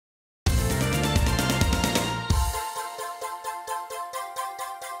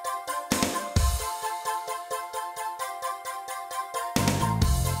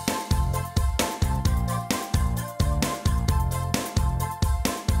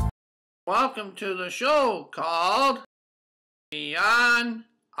Welcome to the show called Beyond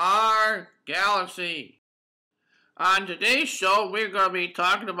Our Galaxy. On today's show, we're going to be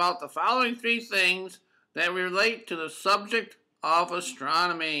talking about the following three things that relate to the subject of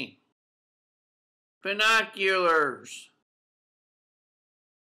astronomy. Binoculars,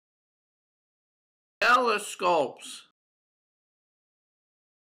 telescopes,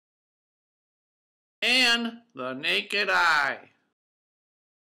 and the naked eye.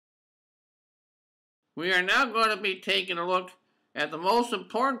 We are now going to be taking a look at the most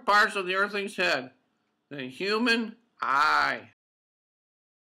important parts of the Earthling's head, the human eye.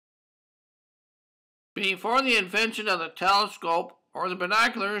 Before the invention of the telescope or the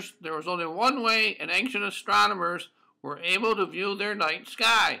binoculars, there was only one way and ancient astronomers were able to view their night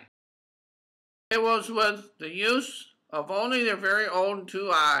sky. It was with the use of only their very own two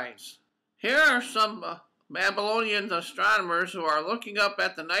eyes. Here are some Babylonian astronomers who are looking up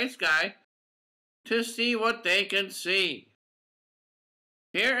at the night sky to see what they can see.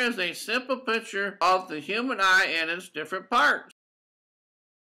 Here is a simple picture of the human eye and its different parts.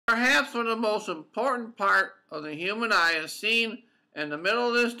 Perhaps one of the most important part of the human eye is seen in the middle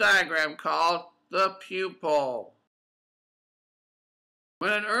of this diagram called the pupil.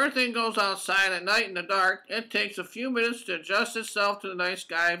 When an Earthling goes outside at night in the dark, it takes a few minutes to adjust itself to the night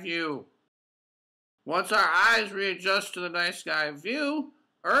sky view. Once our eyes readjust to the night sky view,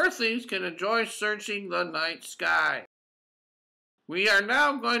 Earthlings can enjoy searching the night sky. We are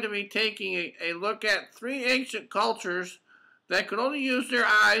now going to be taking a look at three ancient cultures that could only use their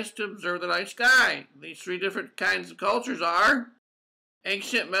eyes to observe the night sky. These three different kinds of cultures are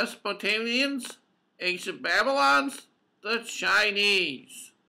ancient Mesopotamians, ancient Babylons, the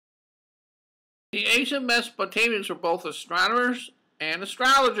Chinese. The ancient Mesopotamians were both astronomers and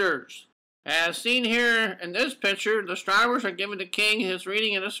astrologers. As seen here in this picture, the astronomers are giving the king his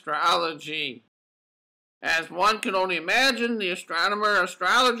reading in astrology. As one can only imagine, the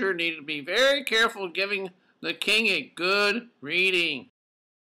astronomer-astrologer needed to be very careful giving the king a good reading.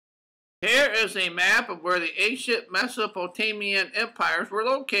 Here is a map of where the ancient Mesopotamian empires were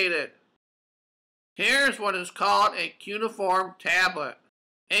located. Here is what is called a cuneiform tablet.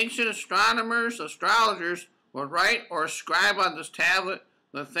 Ancient astronomers, astrologers would write or scribe on this tablet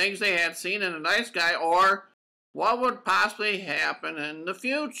the things they had seen in the night sky or what would possibly happen in the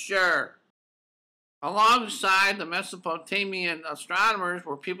future. Alongside the Mesopotamian astronomers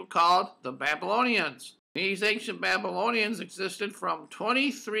were people called the Babylonians. These ancient Babylonians existed from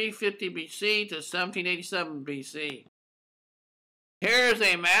 2350 BC to 1787 BC. Here is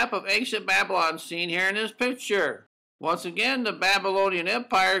a map of ancient Babylon seen here in this picture. Once again, the Babylonian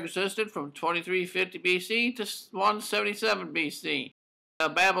Empire existed from 2350 BC to 177 BC. The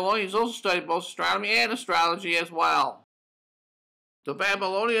Babylonians also studied both astronomy and astrology as well. The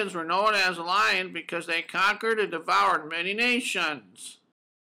Babylonians were known as a lion because they conquered and devoured many nations.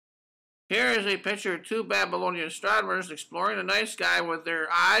 Here is a picture of two Babylonian astronomers exploring the night sky with their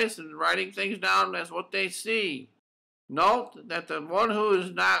eyes and writing things down as what they see. Note that the one who is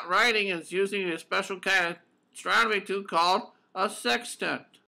not writing is using a special kind of astronomy tool called a sextant.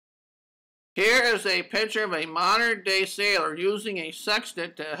 Here is a picture of a modern-day sailor using a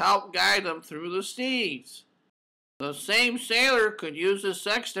sextant to help guide them through the seas. The same sailor could use the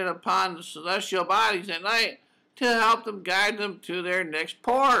sextant upon the celestial bodies at night to help them guide them to their next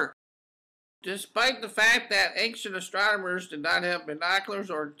port. Despite the fact that ancient astronomers did not have binoculars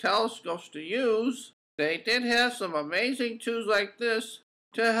or telescopes to use, they did have some amazing tools like this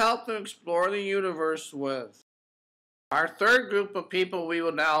to help them explore the universe with. Our third group of people we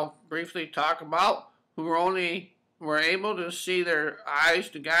will now briefly talk about who were able to see their eyes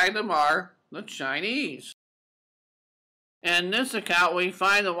to guide them are the Chinese. In this account we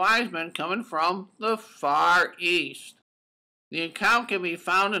find the wise men coming from the Far East. The account can be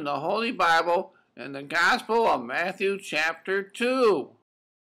found in the Holy Bible in the Gospel of Matthew chapter 2.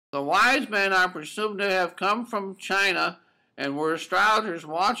 The wise men are presumed to have come from China and were astrologers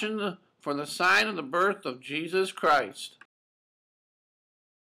watching for the sign of the birth of Jesus Christ.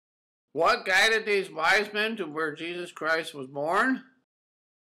 What guided these wise men to where Jesus Christ was born?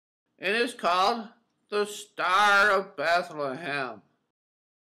 It is called the Star of Bethlehem.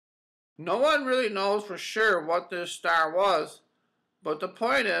 No one really knows for sure what this star was, but the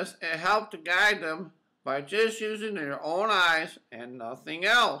point is it helped to guide them by just using their own eyes and nothing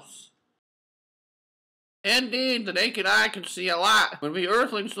else. Indeed, the naked eye can see a lot when we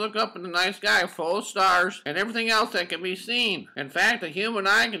Earthlings look up in the night sky full of stars and everything else that can be seen. In fact, the human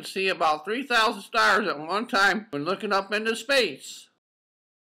eye can see about 3,000 stars at one time when looking up into space.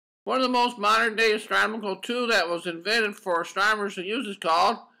 One of the most modern day astronomical tools that was invented for astronomers to use is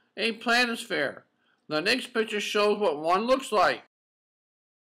called a planisphere. The next picture shows what one looks like.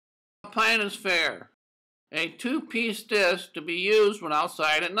 A planisphere, a two-piece disc to be used when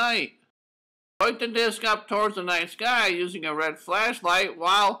outside at night. Point the disc up towards the night sky using a red flashlight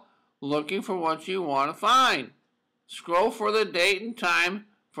while looking for what you want to find. Scroll for the date and time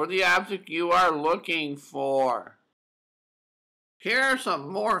for the object you are looking for. Here are some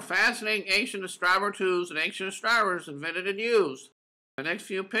more fascinating ancient astronomer tools and ancient astronomers invented and used. The next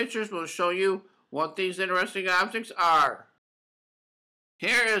few pictures will show you what these interesting objects are.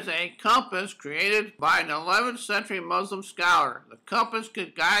 Here is a compass created by an 11th century Muslim scholar. The compass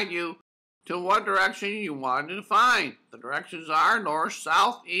could guide you to what direction you wanted to find. The directions are north,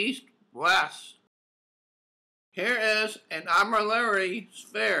 south, east, west. Here is an armillary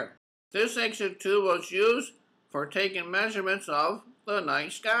sphere. This ancient tool was used for taking measurements of the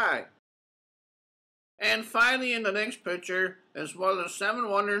night sky. And finally, in the next picture is one of the 7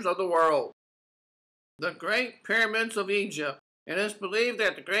 wonders of the world, the Great Pyramids of Egypt. It is believed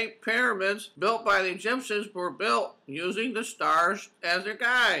that the Great Pyramids built by the Egyptians were built using the stars as their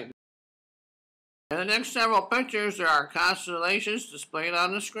guide. In the next several pictures, there are constellations displayed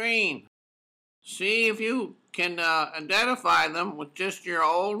on the screen. See if you can identify them with just your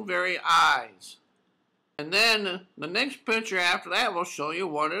own very eyes. And then the next picture after that will show you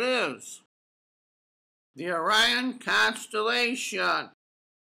what it is. The Orion constellation.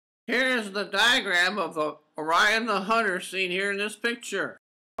 Here is the diagram of the Orion the Hunter seen here in this picture.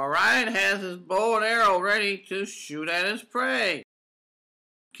 Orion has his bow and arrow ready to shoot at his prey.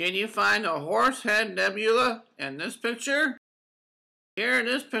 Can you find the Horsehead Nebula in this picture? Here in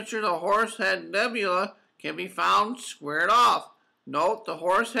this picture, the Horsehead Nebula can be found squared off. Note the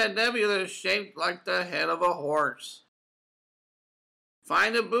Horsehead Nebula is shaped like the head of a horse.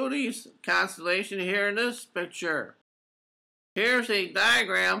 Find the Bootes constellation here in this picture. Here's a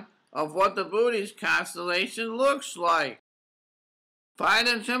diagram of what the Bootes constellation looks like. Find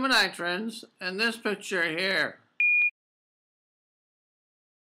the Gemini twins in this picture here.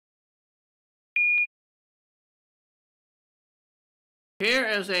 Here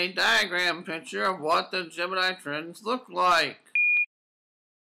is a diagram picture of what the Gemini twins look like.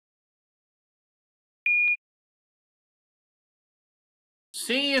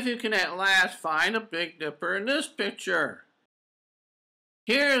 See if you can at last find a Big Dipper in this picture.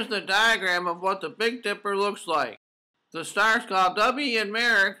 Here is the diagram of what the Big Dipper looks like. The stars called W and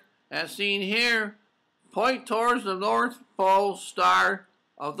Merak, as seen here, point towards the North Pole star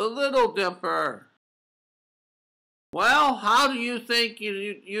of the Little Dipper. Well, how do you think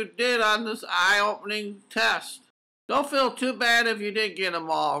you did on this eye-opening test? Don't feel too bad if you didn't get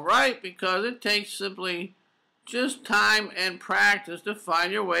them all right, because it takes simply just time and practice to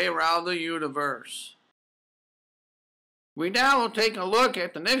find your way around the universe. We now will take a look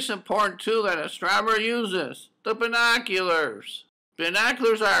at the next important tool that an astronomer uses, the binoculars.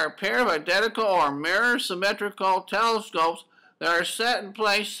 Binoculars are a pair of identical or mirror symmetrical telescopes that are set in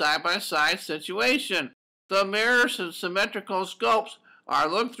place side-by-side situation. The mirrors and symmetrical scopes are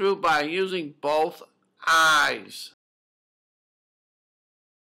looked through by using both eyes.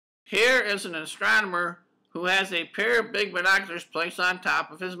 Here is an astronomer who has a pair of big binoculars placed on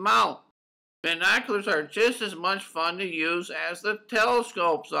top of his mount. Binoculars are just as much fun to use as the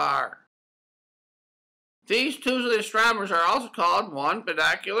telescopes are. These tools of the astronomers are also called 1.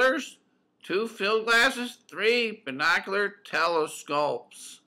 Binoculars, 2. Field glasses, 3. Binocular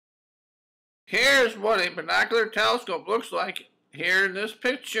telescopes. Here's what a binocular telescope looks like here in this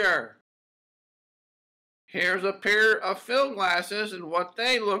picture. Here's a pair of field glasses and what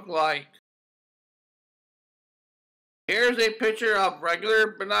they look like. Here's a picture of regular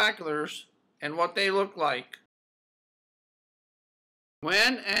binoculars and what they look like.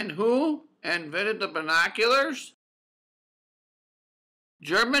 When and who invented the binoculars?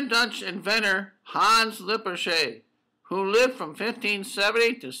 German-Dutch inventor Hans Lippershey, who lived from 1570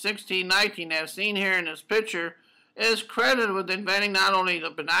 to 1619, as seen here in this picture, is credited with inventing not only the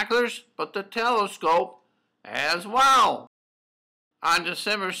binoculars, but the telescope as well. On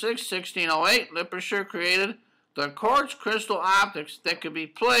December 6, 1608, Lippershey created the quartz crystal optics that could be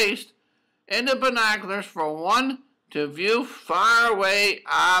placed in the binoculars for one to view faraway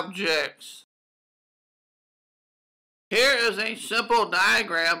objects. Here is a simple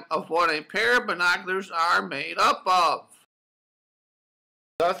diagram of what a pair of binoculars are made up of.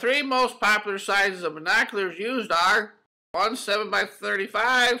 The 3 most popular sizes of binoculars used are 1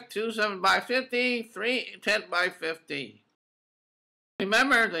 7x35, 2 7x50, 3 10x50.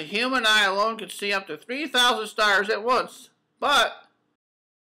 Remember, the human eye alone can see up to 3,000 stars at once, but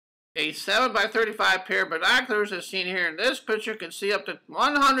A 7 by 35 pair of binoculars, as seen here in this picture, can see up to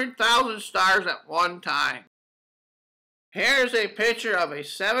 100,000 stars at one time. Here's a picture of a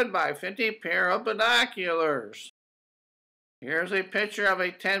 7 by 50 pair of binoculars. Here's a picture of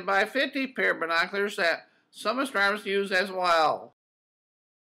a 10 by 50 pair of binoculars that some astronomers use as well.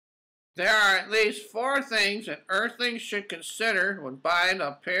 There are at least 4 things that Earthlings should consider when buying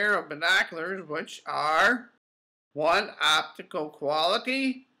a pair of binoculars, which are 1. Optical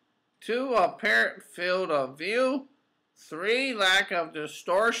quality, 2. Apparent field of view, 3. Lack of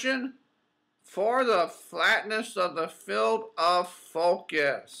distortion, 4. The flatness of the field of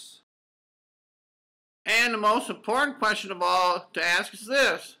focus. And the most important question of all to ask is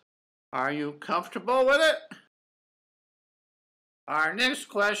this: are you comfortable with it? Our next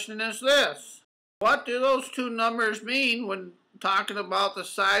question is this: what do those two numbers mean when talking about the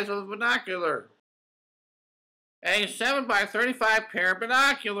size of a binocular? A 7 by 35 pair of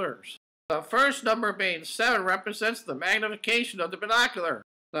binoculars. The first number being 7 represents the magnification of the binocular.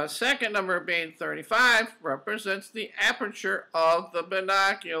 The second number being 35 represents the aperture of the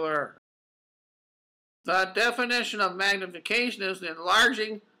binocular. The definition of magnification is the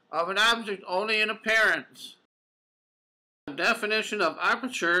enlarging of an object only in appearance. The definition of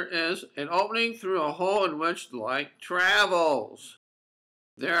aperture is an opening through a hole in which light travels.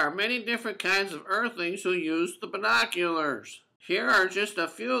 There are many different kinds of Earthlings who use the binoculars. Here are just a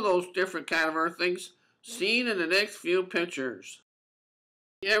few of those different kinds of Earthlings seen in the next few pictures.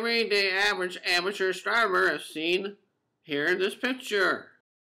 The everyday average amateur astronomer is seen here in this picture.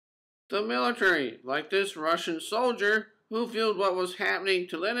 The military, like this Russian soldier who viewed what was happening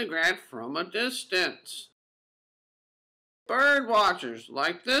to Leningrad from a distance. Bird watchers,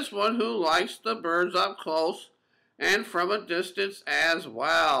 like this one who likes the birds up close and from a distance as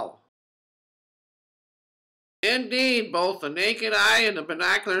well. Indeed, both the naked eye and the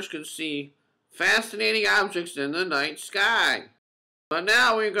binoculars can see fascinating objects in the night sky. But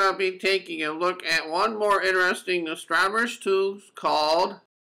now we're going to be taking a look at one more interesting astronomer's tool called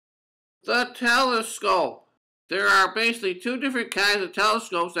the telescope. There are basically 2 different kinds of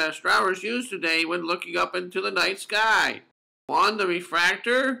telescopes that astronomers use today when looking up into the night sky. 1, the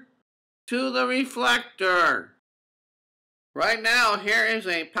refractor, 2, the reflector. Right now, here is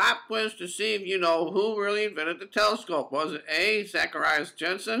a pop quiz to see if you know who really invented the telescope. Was it A. Zacharias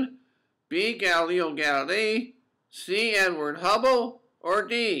Jensen, B. Galileo Galilei, C. Edward Hubble, or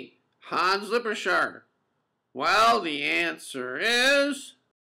D. Hans Lippershey? Well, the answer is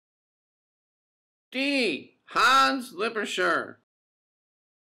D. Hans Lippershey.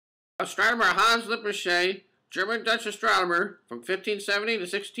 Astronomer Hans Lippershey, German-Dutch astronomer from 1570 to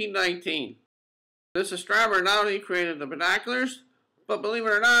 1619. This astronomer not only created the binoculars, but believe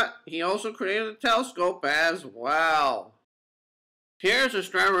it or not, he also created the telescope as well. Here's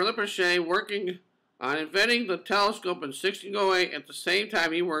astronomer Lippershey working on inventing the telescope in 1608 at the same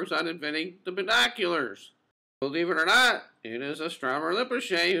time he works on inventing the binoculars. Believe it or not, it is astronomer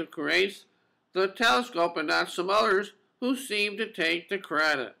Lippershey who creates the telescope and not some others who seem to take the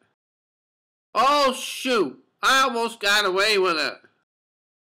credit. Oh shoot, I almost got away with it.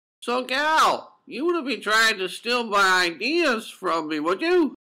 So gal, you wouldn't be trying to steal my ideas from me, would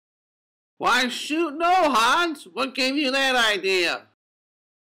you? Why shoot no, Hans. What gave you that idea?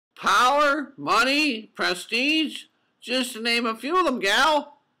 Power, money, prestige, just to name a few of them,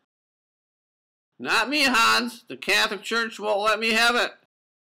 gal. Not me, Hans. The Catholic Church won't let me have it.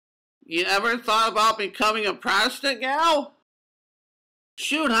 You ever thought about becoming a Protestant, gal?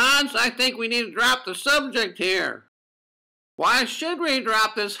 Shoot, Hans, I think we need to drop the subject here. Why should we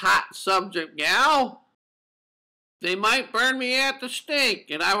drop this hot subject, gal? They might burn me at the stake,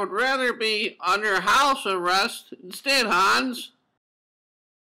 and I would rather be under house arrest instead, Hans.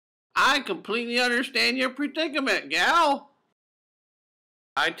 I completely understand your predicament, gal.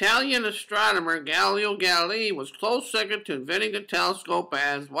 Italian astronomer Galileo Galilei was close second to inventing the telescope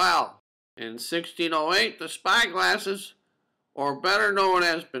as well. In 1608, the spyglasses, or better known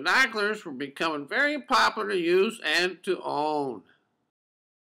as binoculars, were becoming very popular to use and to own.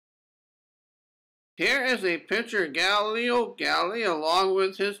 Here is a picture of Galileo Galilei along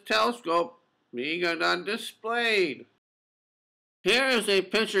with his telescope being displayed. Here is a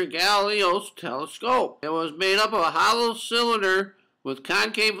picture of Galileo's telescope. It was made up of a hollow cylinder with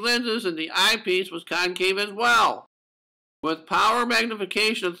concave lenses, and the eyepiece was concave as well. With power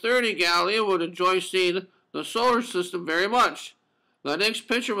magnification of 30, Galileo would enjoy seeing the solar system very much. The next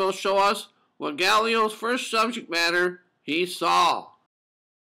picture will show us what Galileo's first subject matter he saw.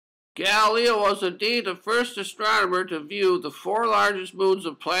 Galileo was indeed the first astronomer to view the 4 largest moons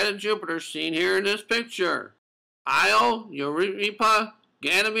of planet Jupiter seen here in this picture: Io, Europa,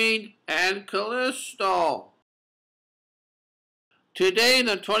 Ganymede, and Callisto. Today, in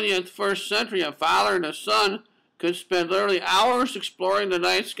the 21st century, a father and a son could spend literally hours exploring the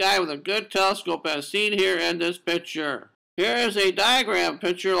night sky with a good telescope as seen here in this picture. Here is a diagram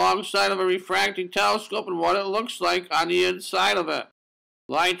picture alongside of a refracting telescope and what it looks like on the inside of it.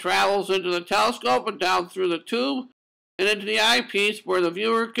 Light travels into the telescope and down through the tube and into the eyepiece where the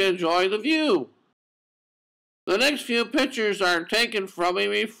viewer can enjoy the view. The next few pictures are taken from a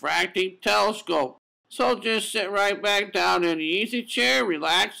refracting telescope. So just sit right back down in the easy chair,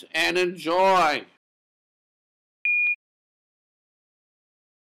 relax, and enjoy.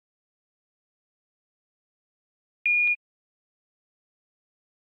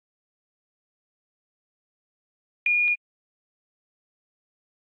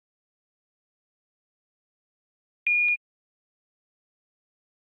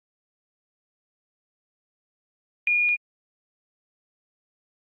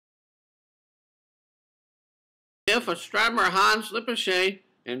 If astronomer Hans Lippershey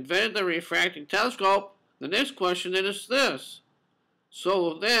invented the refracting telescope, the next question is this.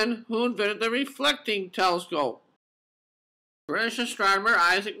 So then, who invented the reflecting telescope? British astronomer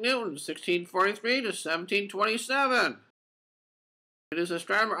Isaac Newton, 1643 to 1727. It is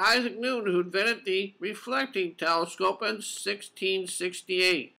astronomer Isaac Newton who invented the reflecting telescope in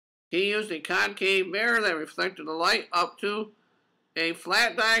 1668. He used a concave mirror that reflected the light up to a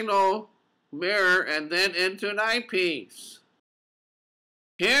flat diagonal mirror and then into an eyepiece.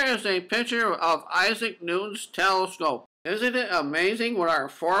 Here is a picture of Isaac Newton's telescope. Isn't it amazing what our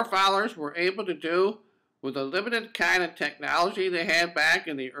forefathers were able to do with the limited kind of technology they had back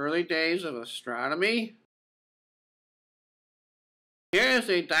in the early days of astronomy? Here is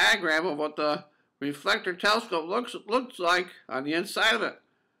a diagram of what the reflector telescope looks like on the inside of it.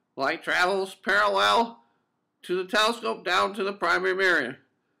 Light travels parallel to the telescope down to the primary mirror.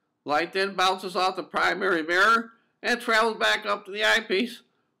 Light then bounces off the primary mirror and travels back up to the eyepiece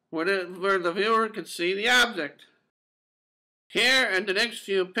where the viewer can see the object. Here in the next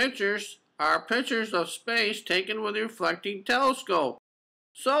few pictures are pictures of space taken with a reflecting telescope.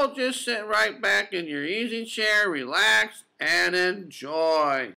 So just sit right back in your easy chair, relax, and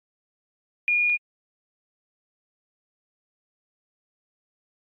enjoy.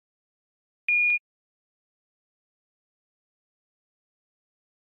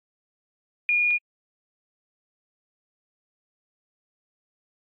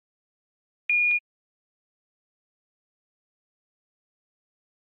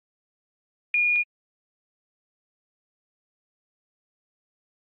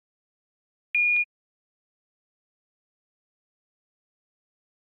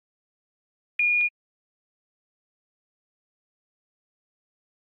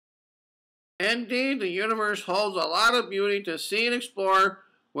 Indeed, the universe holds a lot of beauty to see and explore,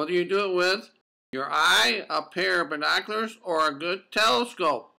 whether you do it with your eye, a pair of binoculars, or a good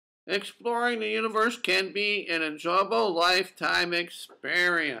telescope. Exploring the universe can be an enjoyable lifetime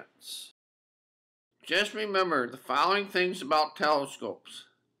experience. Just remember the following things about telescopes.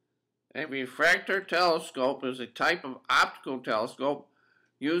 A refractor telescope is a type of optical telescope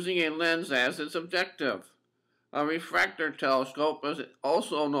using a lens as its objective. A refractor telescope is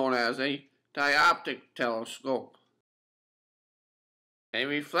also known as a dioptric telescope. A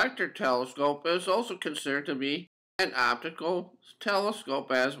reflector telescope is also considered to be an optical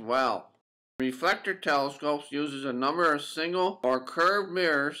telescope as well. Reflector telescopes uses a number of single or curved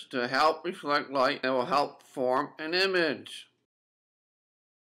mirrors to help reflect light that will help form an image.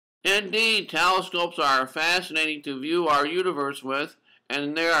 Indeed, telescopes are fascinating to view our universe with,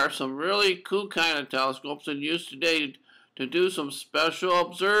 and there are some really cool kind of telescopes in use today to do some special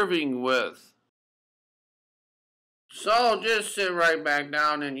observing with. So just sit right back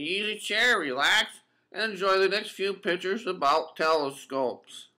down in the easy chair, relax, and enjoy the next few pictures about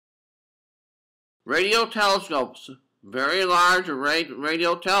telescopes. Radio telescopes, very large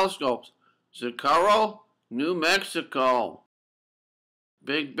radio telescopes. Socorro, New Mexico.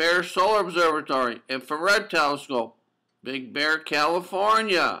 Big Bear Solar Observatory, infrared telescope. Big Bear,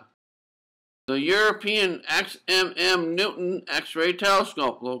 California. The European XMM Newton X-ray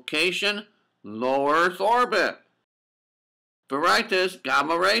telescope, location, low Earth orbit. Veritas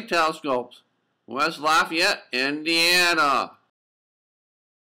Gamma Ray telescopes, West Lafayette, Indiana.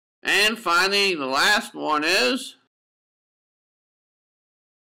 And finally, the last one is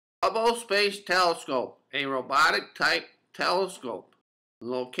Hubble Space Telescope, a robotic type telescope.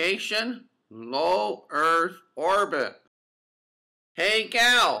 Location, low Earth orbit. Hey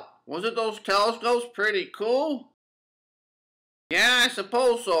gal, wasn't those telescopes pretty cool? Yeah, I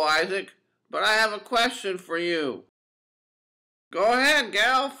suppose so, Isaac, but I have a question for you. Go ahead,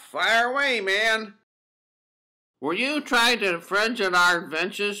 gal. Fire away, man. Were you trying to infringe on our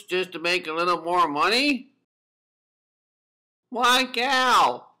inventions just to make a little more money? Why,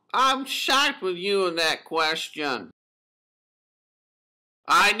 gal, I'm shocked with you in that question.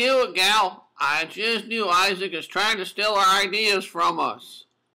 I knew it, gal. I just knew Isaac is trying to steal our ideas from us.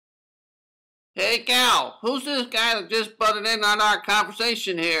 Hey, gal, who's this guy that just butted in on our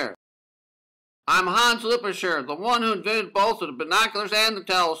conversation here? I'm Hans Lipperscher, the one who invented both the binoculars and the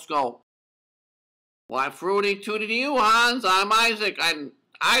telescope. Why, fruity tooty to you, Hans. I'm Isaac.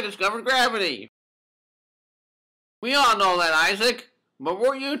 I discovered gravity. We all know that, Isaac. But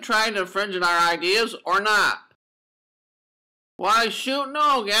were you trying to infringe on our ideas or not? Why, shoot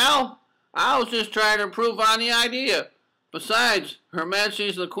no, gal. I was just trying to improve on the idea. Besides, Her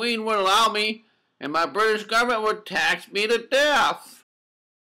Majesty the Queen would allow me, and my British government would tax me to death.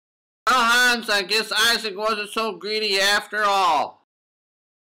 Well, Hans, I guess Isaac wasn't so greedy after all.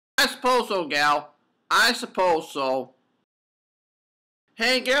 I suppose so, gal. I suppose so.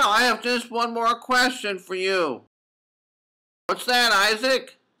 Hey, gal, I have just one more question for you. What's that,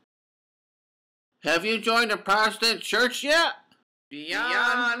 Isaac? Have you joined the Protestant church yet?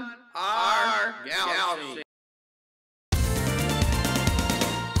 Beyond our galaxy.